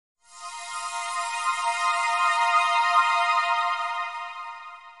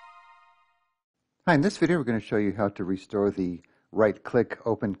Hi, in this video we're going to show you how to restore the right-click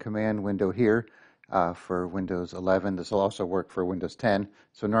open command window here for Windows 11. This will also work for Windows 10.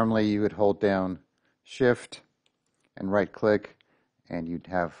 So normally you would hold down Shift and right-click and you'd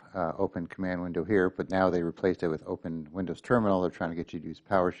have open command window here, but now they replaced it with Open Windows Terminal. They're trying to get you to use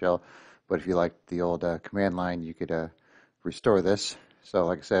PowerShell, but if you like the old command line, you could restore this. So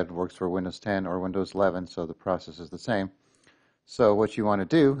like I said, it works for Windows 10 or Windows 11, so the process is the same. So what you want to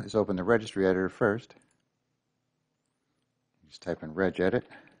do is open the registry editor first. Just type in regedit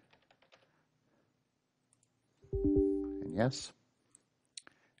and yes.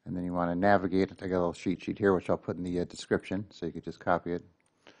 And then you want to navigate. I got a little cheat sheet here, which I'll put in the description, so you could just copy it.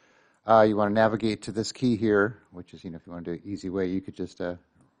 You want to navigate to this key here, which is, if you want to do an easy way, you could just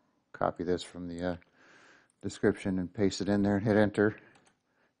copy this from the description and paste it in there and hit enter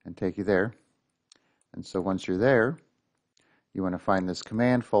and take you there. And so once you're there, you want to find this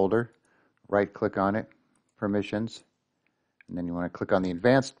command folder, right click on it, permissions, and then you want to click on the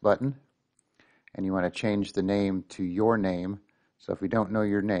advanced button and you want to change the name to your name. So if we don't know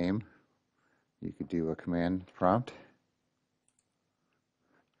your name, you could do a command prompt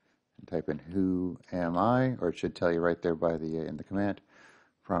and type in who am I, or it should tell you right there by the in the command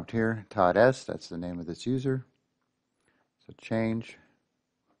prompt here. Todd S, that's the name of this user. So change.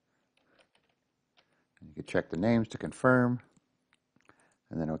 And you can check the names to confirm.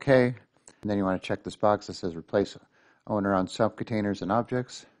 And then OK. And then you want to check this box that says replace owner on subcontainers and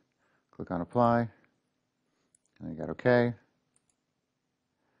objects. Click on apply. And you got OK.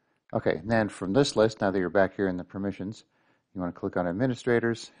 OK, and then from this list, now that you're back here in the permissions, you want to click on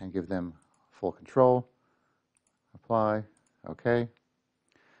administrators and give them full control. Apply. OK.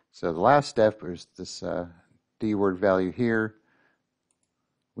 So the last step is this D word value here.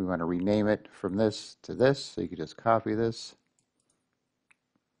 We want to rename it from this to this, so you can just copy this.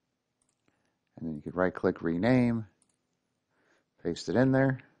 And then you can right-click rename, paste it in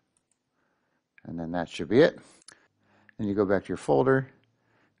there, and then that should be it. Then you go back to your folder,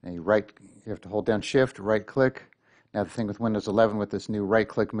 and you have to hold down Shift, right-click. Now the thing with Windows 11 with this new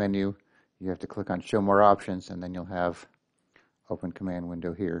right-click menu, you have to click on Show More Options, and then you'll have Open Command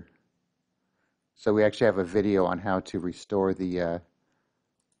Window here. So we actually have a video on how to restore the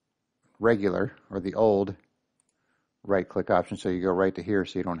regular or the old right-click option. So you go right to here,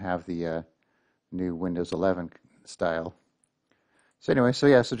 so you don't have the new Windows 11 style. So anyway, so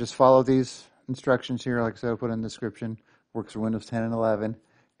just follow these instructions here. Like I said, I'll put in the description. Works for Windows 10 and 11.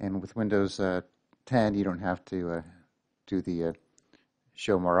 And with Windows 10, you don't have to do the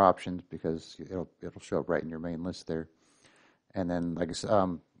show more options because it'll show up right in your main list there. And then, like I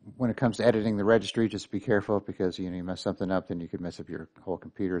said, when it comes to editing the registry, just be careful because you mess something up, then you could mess up your whole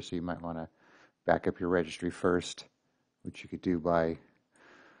computer. So you might want to back up your registry first, which you could do by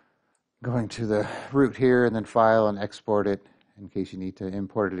going to the root here and then file and export it in case you need to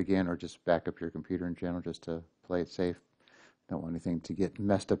import it again, or just back up your computer in general just to play it safe. Don't want anything to get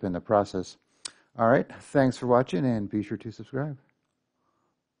messed up in the process. All right, thanks for watching and be sure to subscribe.